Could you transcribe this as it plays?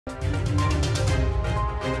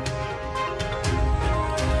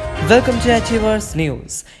Welcome to Achievers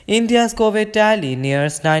News. India's COVID tally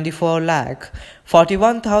nears 94 lakh,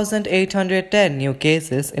 41,810 new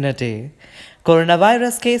cases in a day.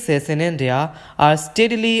 Coronavirus cases in India are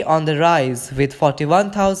steadily on the rise with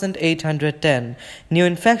 41,810 new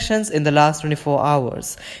infections in the last 24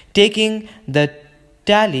 hours, taking the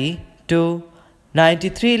tally to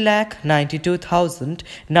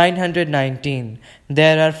 93,92,919.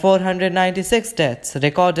 There are 496 deaths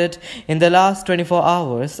recorded in the last 24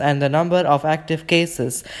 hours, and the number of active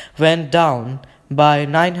cases went down by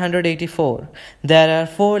 984. There are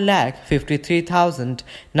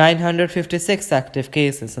 4,53,956 active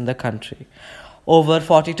cases in the country. Over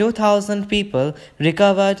 42,000 people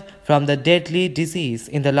recovered from the deadly disease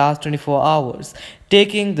in the last 24 hours,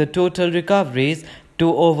 taking the total recoveries to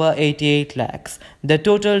over 88 lakhs. The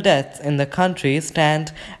total deaths in the country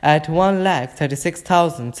stand at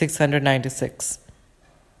 1,36,696.